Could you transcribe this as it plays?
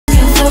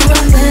for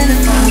a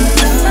minute,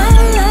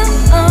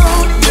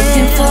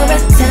 looking for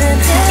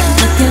attention,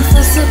 looking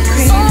for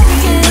supreme,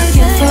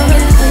 looking for a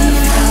queen.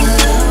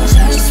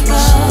 Just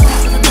roll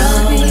with me,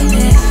 follow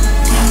me.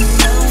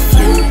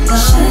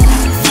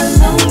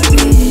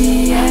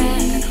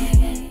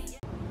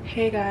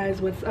 Hey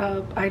guys, what's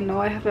up? I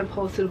know I haven't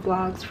posted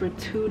vlogs for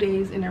 2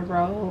 days in a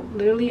row.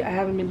 Literally, I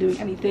haven't been doing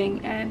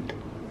anything and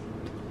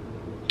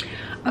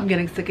I'm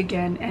getting sick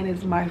again and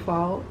it's my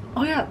fault.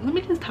 Oh yeah, let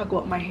me just talk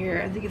about my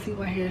hair. As you can see,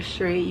 my hair is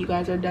straight. You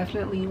guys are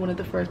definitely one of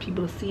the first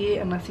people to see it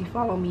unless you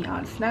follow me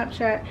on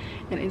Snapchat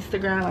and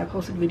Instagram. I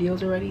posted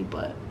videos already,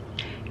 but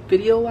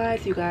video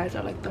wise, you guys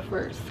are like the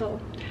first. So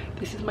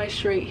this is my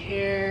straight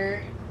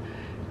hair.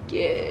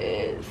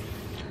 Yes,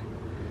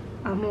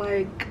 I'm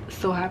like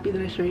so happy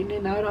that I straightened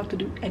it. Now I don't have to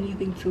do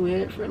anything to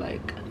it for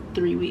like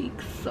 3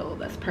 weeks, so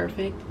that's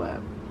perfect. But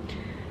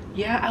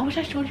yeah, I wish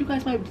I showed you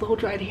guys my blow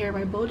dried hair.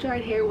 My blow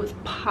dried hair was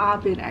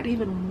popping. I didn't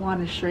even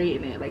want to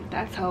straighten it. Like,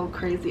 that's how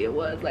crazy it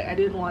was. Like, I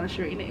didn't want to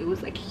straighten it. It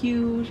was like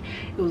huge.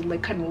 It was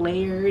like kind of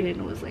layered and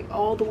it was like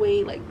all the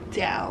way like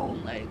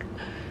down. Like,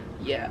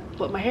 yeah,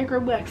 but my hair grew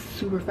back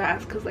super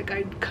fast because like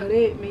I cut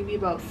it maybe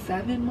about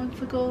 7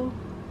 months ago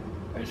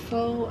or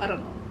so. I don't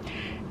know,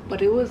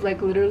 but it was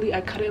like literally I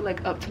cut it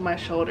like up to my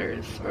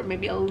shoulders or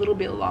maybe a little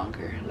bit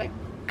longer. Like,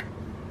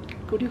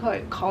 what do you call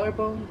it,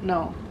 collarbone?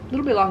 No, a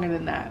little bit longer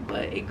than that,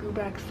 but it grew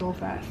back so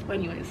fast. But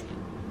anyways,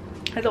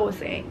 as I was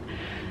saying,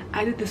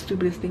 I did the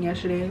stupidest thing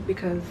yesterday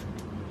because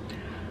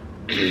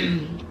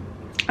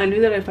I knew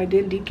that if I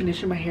didn't deep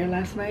condition my hair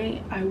last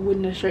night, I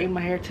wouldn't have straightened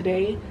my hair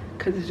today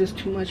because it's just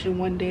too much in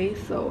one day.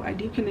 So I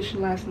deep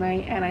conditioned last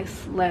night and I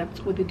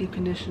slept with the deep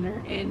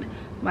conditioner in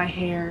my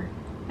hair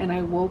and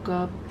I woke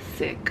up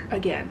sick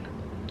again.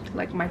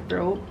 Like, my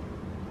throat,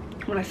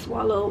 when I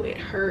swallow, it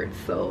hurts.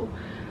 So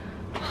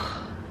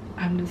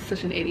I'm just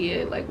such an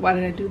idiot. Like, why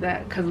did I do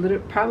that? Because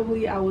literally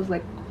probably I was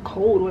like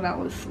cold when I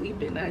was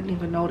sleeping. I didn't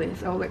even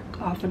notice. I was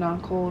like off and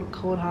on, cold,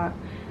 hot.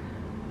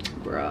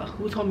 Bruh,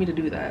 who told me to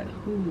do that?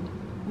 Who?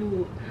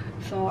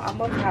 So I'm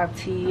gonna have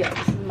tea.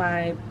 This is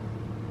my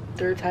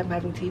 3rd time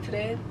having tea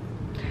today.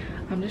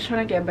 I'm just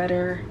trying to get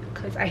better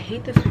because I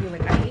hate this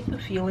feeling. I hate the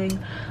feeling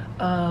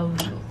of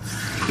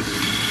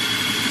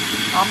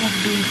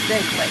almost being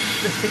sick. Like,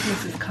 the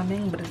sickness is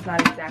coming but it's not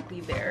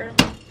exactly there.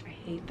 I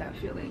hate that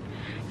feeling,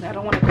 and I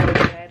don't want to go to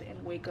bed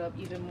and wake up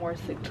even more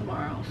sick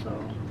tomorrow. So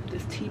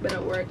this tea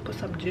better work. Put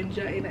some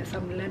ginger in it,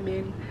 some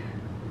lemon,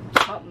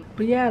 something.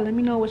 But yeah, let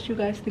me know what you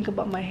guys think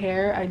about my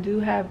hair. I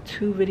do have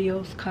 2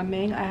 videos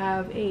coming. I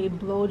have a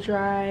blow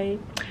dry.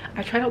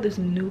 I tried out this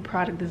new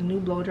product, this new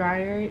blow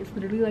dryer. It's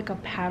literally like a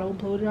paddle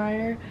blow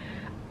dryer.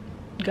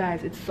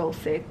 Guys, it's so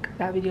sick.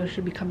 That video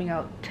should be coming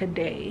out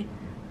today.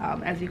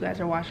 As you guys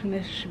are watching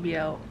this, it should be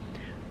out.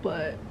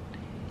 But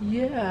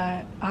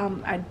yeah,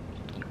 I'm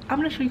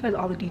gonna show you guys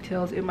all the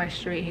details in my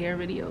straight hair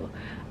video.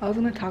 I was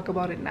gonna talk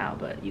about it now,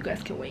 but you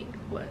guys can wait.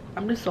 But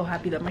I'm just so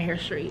happy that my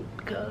hair's straight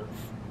because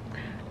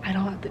I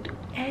don't have to do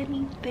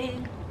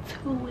anything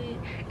to it,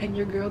 and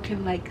your girl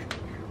can like,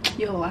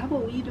 yo, I have a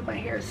weave in my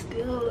hair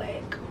still,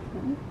 like,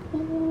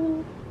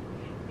 ooh,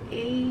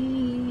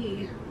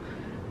 hey.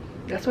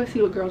 That's why I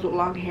see what girls with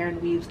long hair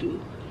and weaves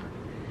do.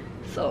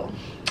 So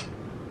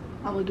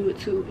I'm gonna do it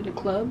too in the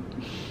club.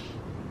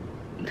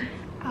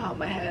 Out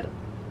my head.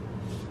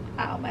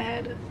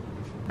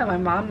 And my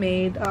mom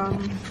made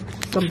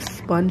some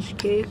sponge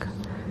cake.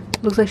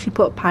 Looks like she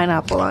put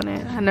pineapple on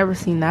it. I've never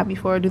seen that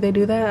before. Do they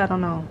do that? I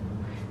don't know.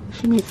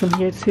 She made some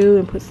here too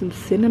and put some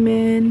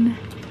cinnamon.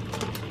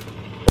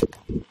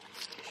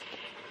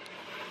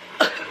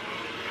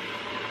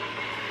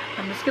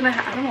 I'm just gonna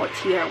I don't know what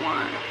tea I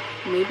want.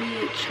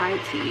 Maybe chai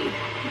tea.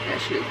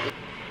 That shit is good.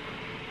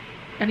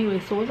 Anyway,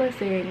 so what was I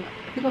saying?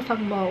 I think I was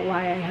talking about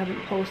why I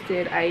haven't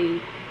posted. I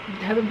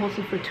haven't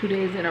posted for 2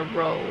 days in a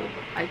row,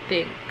 I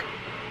think.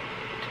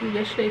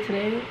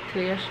 Yesterday,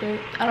 yesterday,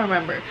 I don't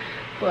remember.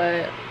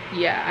 But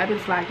yeah, I've been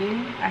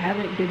slacking. I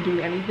haven't been doing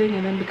anything,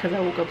 and then because I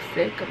woke up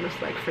sick, I'm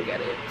just like, forget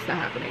it, it's not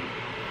happening.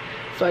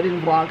 So I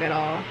didn't vlog at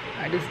all.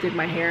 I just did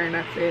my hair and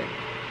that's it.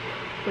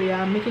 But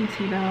yeah, I'm making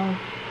tea now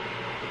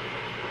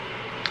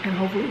and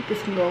hopefully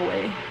this can go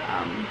away.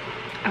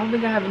 I don't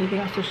think I have anything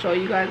else to show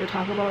you guys or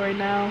talk about right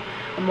now.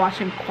 I'm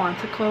watching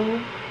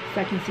Quantico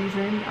 2nd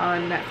season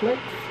on Netflix,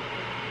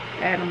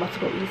 and I'm about to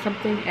go eat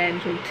something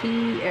and drink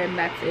tea, and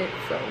that's it.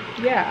 So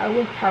yeah, I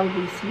will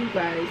probably see you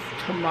guys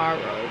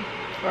tomorrow,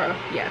 or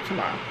yeah,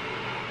 tomorrow.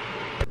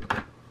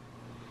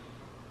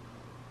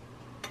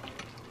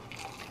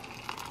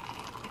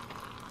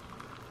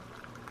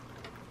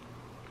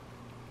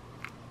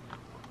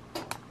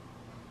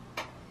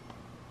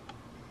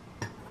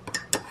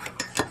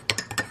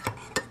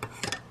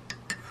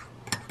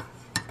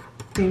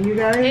 You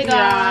guys, hey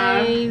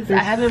guys, I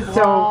haven't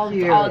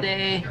vlogged all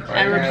day,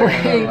 and we're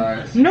playing.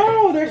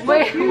 No, they're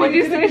so cute. What do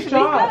you say?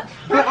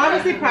 But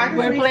honestly, practice.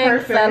 We're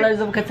playing Sellers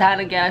of Catan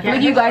again. I feel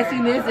like you guys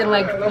seen this in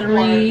like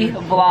 3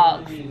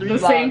 vlogs. The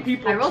same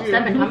people. I rolled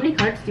 7. How many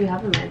cards do you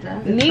have,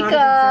 Amanda?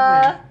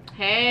 Nika.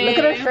 Hey. Look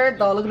at her shirt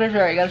though. Look at her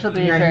shirt. You gotta show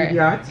them your Yeah, shirt.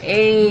 idiot.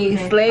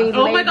 Hey, slave.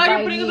 Oh my god,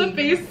 you're putting the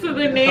face to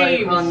the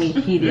name. I'm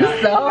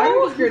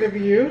So, scared of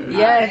you.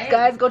 yes,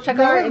 guys, go check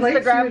out our No one likes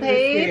Instagram you in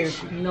page.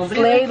 this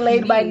Slade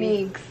laid by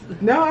Neeks.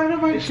 No, I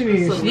don't like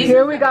Shanice.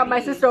 Here we got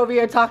my sister over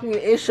here talking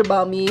ish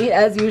about me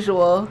as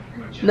usual.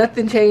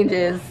 Nothing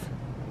changes.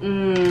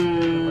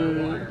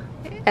 And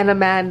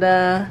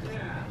Amanda,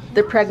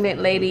 the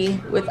pregnant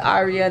lady with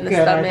Aria in the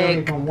Good, I don't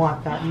stomach. even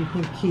want that. You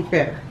can keep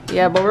it.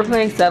 Yeah, but we're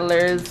playing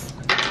Settlers.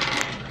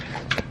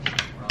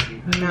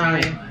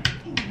 9.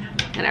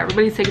 And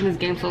everybody's taking this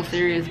game so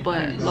serious,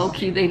 but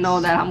low-key they know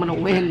that I'm gonna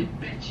win.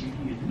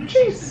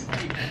 Jeez.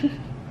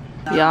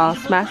 Y'all,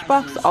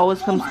 Smashbox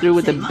always comes through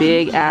with the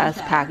big ass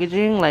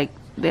packaging. Like,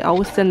 they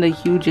always send the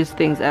hugest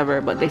things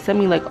ever, but they send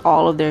me like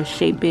all of their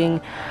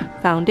shaping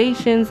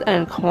foundations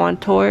and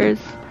contours.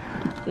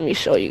 Let me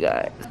show you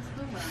guys.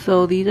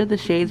 So these are the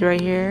shades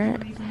right here.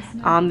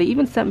 They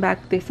even sent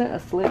a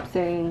slip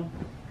saying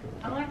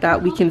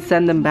that we can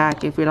send them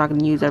back if we're not going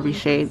to use every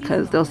shade,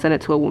 because they'll send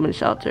it to a women's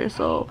shelter.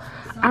 So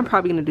I'm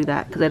probably going to do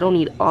that because I don't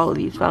need all of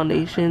these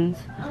foundations,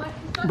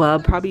 but I'll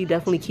probably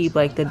definitely keep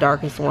like the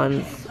darkest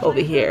ones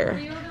over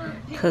here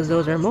because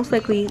those are most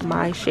likely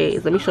my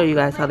shades. Let me show you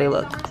guys how they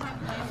look.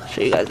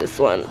 Show you guys this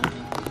one.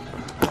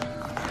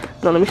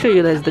 No, let me show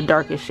you guys the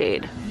darkest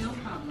shade.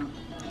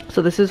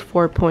 So this is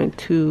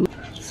 4.2.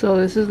 So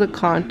this is the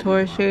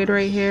contour shade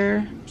right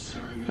here. I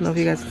don't know if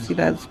you guys can see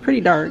that. It's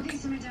pretty dark.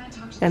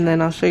 And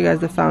then I'll show you guys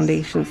the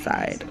foundation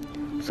side.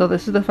 So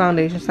this is the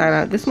foundation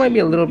side. This might be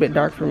a little bit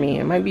dark for me.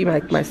 It might be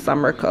like my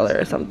summer color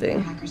or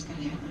something.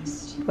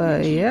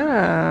 But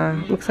yeah,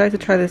 I'm excited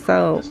to try this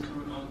out.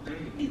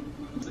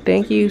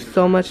 Thank you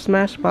so much,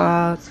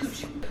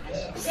 Smashbox.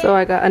 So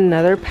I got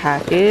another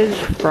package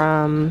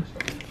from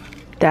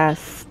I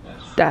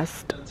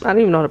don't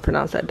even know how to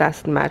pronounce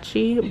that.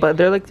 Machi, but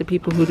they're like the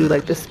people who do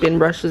like the spin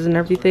brushes and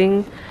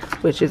everything,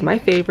 which is my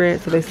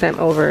favorite. So they sent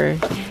over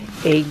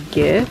a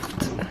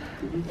gift.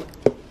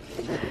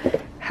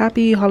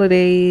 Happy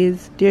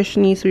holidays, dear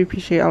Shanice. We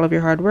appreciate all of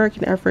your hard work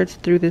and efforts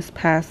through this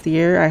past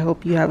year. I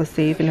hope you have a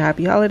safe and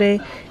happy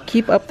holiday.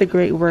 Keep up the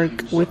great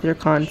work with your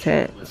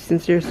content.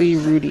 Sincerely,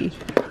 Rudy.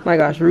 My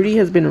gosh, Rudy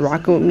has been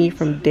rocking with me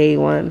from day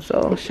one.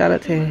 So shout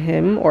out to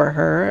him or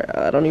her.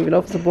 I don't even know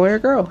if it's a boy or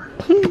girl.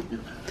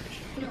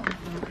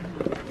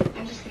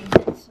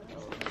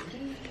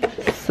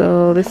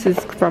 So this is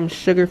from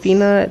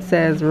Sugarfina. It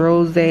says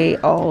rose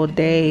all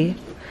day.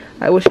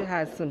 I wish it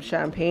had some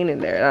champagne in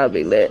there. That would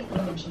be lit.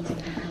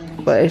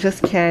 But it's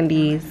just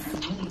candies.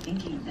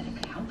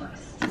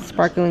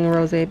 Sparkling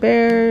rose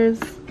bears.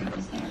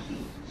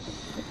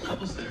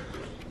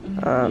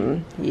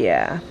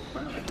 Yeah.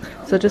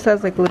 So it just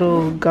has like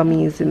little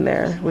gummies in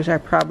there, which I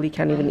probably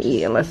can't even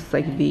eat unless it's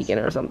like vegan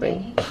or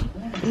something.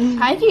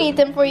 I can eat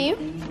them for you.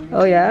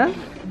 Oh yeah?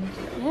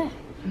 Yeah.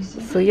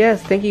 So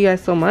yes, thank you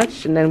guys so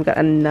much. And then we got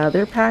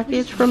another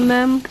package from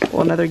them.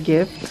 Well, another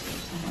gift.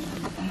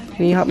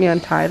 Can you help me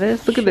untie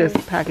this? Look at this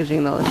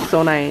packaging though. It's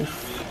so nice.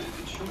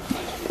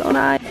 So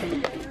nice.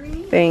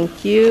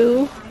 Thank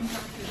you.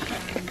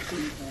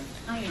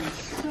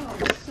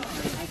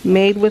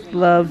 Made with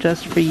love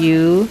just for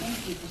you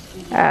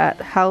at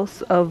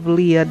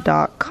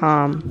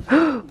houseofleah.com.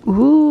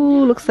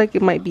 Ooh, looks like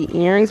it might be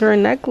earrings or a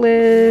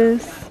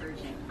necklace.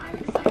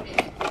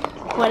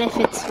 What if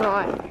it's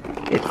not?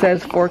 It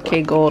says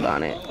 4K gold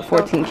on it.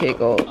 14K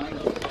gold.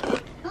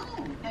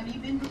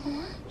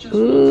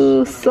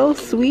 Ooh, so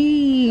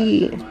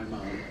sweet.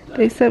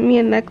 They sent me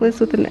a necklace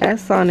with an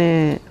S on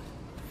it.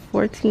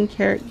 14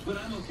 karat.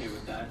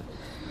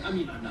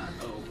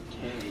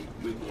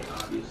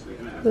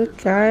 Look,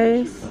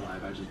 guys.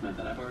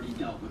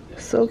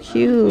 So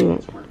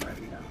cute.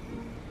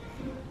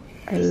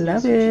 I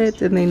love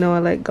it. And they know I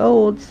like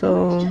gold,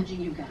 so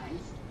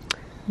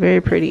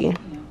very pretty.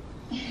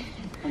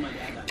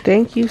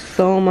 Thank you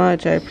so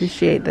much. I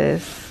appreciate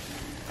this.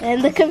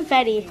 And the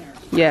confetti.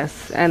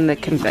 Yes, and the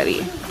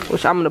confetti,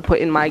 which I'm gonna put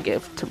in my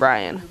gift to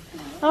Brian.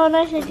 Oh,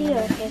 nice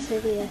idea. Nice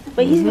idea.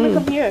 But he's gonna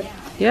come here.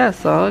 Yeah,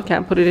 so I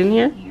can't put it in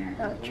here.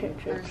 Oh, true.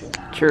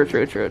 True.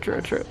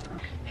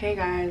 Hey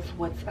guys,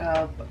 what's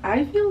up?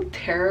 I feel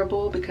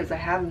terrible because I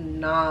have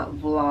not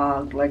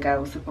vlogged like I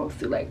was supposed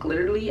to. Like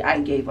literally,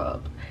 I gave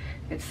up.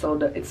 It's so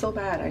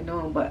bad, I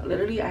know, but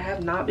literally I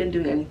have not been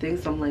doing anything.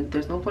 So I'm like,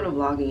 there's no point of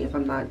vlogging if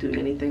I'm not doing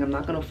anything. I'm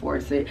not gonna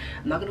force it.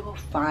 I'm not gonna go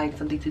find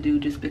something to do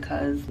just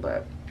because.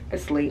 But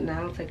it's late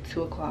now. It's like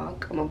 2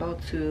 o'clock. I'm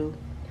about to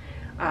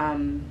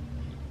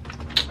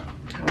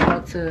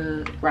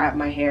wrap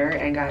my hair,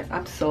 and guys,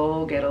 I'm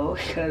so ghetto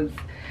because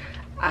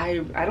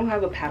I don't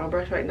have a paddle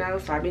brush right now,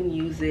 so I've been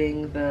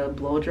using the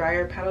blow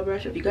dryer paddle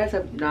brush. If you guys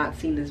have not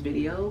seen this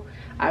video,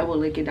 I will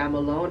link it down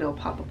below and it'll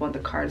pop up on the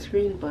card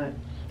screen. But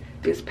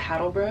this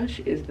paddle brush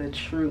is the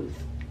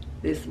truth.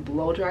 This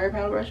blow dryer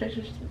paddle brush, I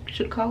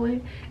should call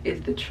it,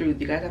 is the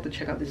truth. You guys have to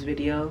check out this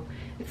video.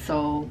 It's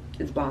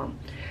bomb.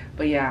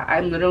 But yeah,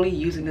 I'm literally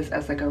using this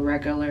as like a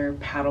regular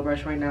paddle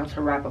brush right now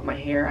to wrap up my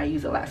hair. I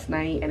used it last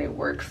night and it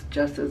works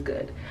just as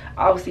good.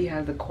 Obviously it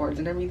has the cords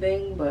and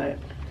everything, but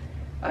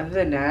Other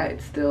than that,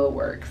 it still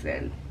works,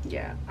 and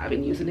yeah, I've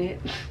been using it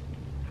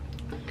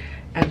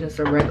as just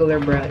a regular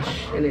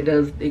brush, and it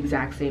does the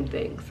exact same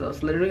thing. So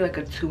it's literally like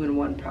a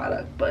 2-in-1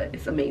 product, but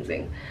it's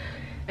amazing.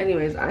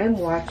 Anyways, I am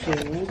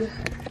watching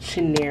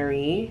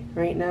Chineri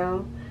right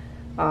now.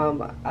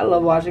 I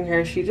love watching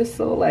her. She's just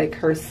so like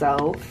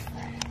herself,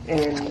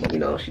 and you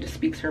know, she just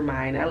speaks her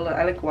mind.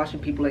 I like watching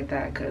people like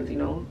that because, you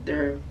know,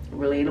 they're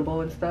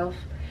relatable and stuff.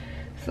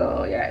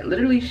 So yeah,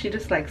 literally she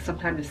just like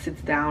sometimes just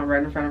sits down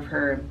right in front of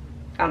her,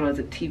 I don't know, is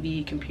it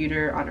TV,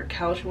 computer, on her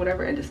couch or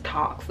whatever, and just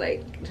talks,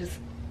 like just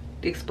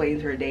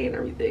explains her day and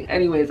everything.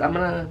 Anyways, I'm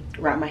gonna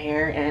wrap my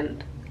hair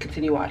and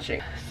continue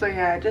watching. So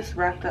yeah, I just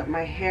wrapped up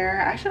my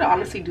hair. I should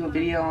honestly do a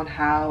video on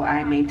how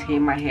I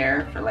maintain my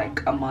hair for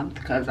like a month,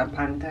 because I'm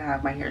planning to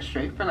have my hair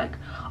straight for like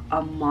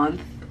a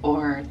month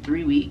or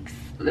 3 weeks,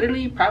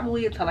 literally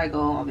probably until I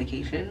go on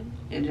vacation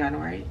in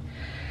January.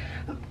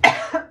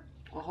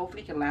 Well,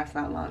 hopefully it can last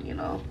that long, you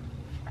know.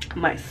 I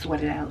might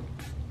sweat it out.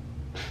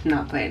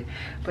 Not playing.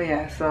 But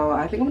yeah, so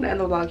I think I'm gonna end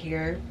the vlog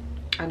here.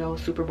 I know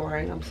it's super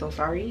boring. I'm so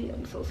sorry.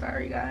 I'm so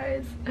sorry,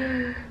 guys.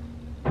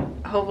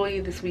 Hopefully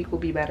this week will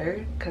be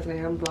better, because I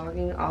am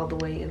vlogging all the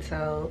way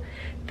until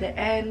the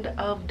end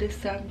of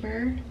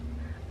December.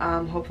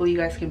 Hopefully you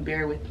guys can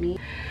bear with me.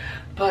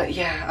 But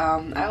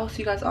yeah, I will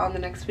see you guys on the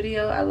next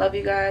video. I love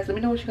you guys. Let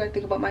me know what you guys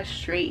think about my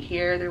straight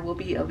hair. There will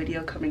be a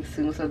video coming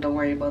soon, so don't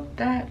worry about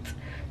that.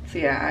 So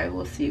yeah, I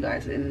will see you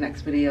guys in the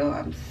next video.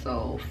 I'm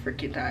so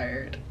freaking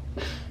tired.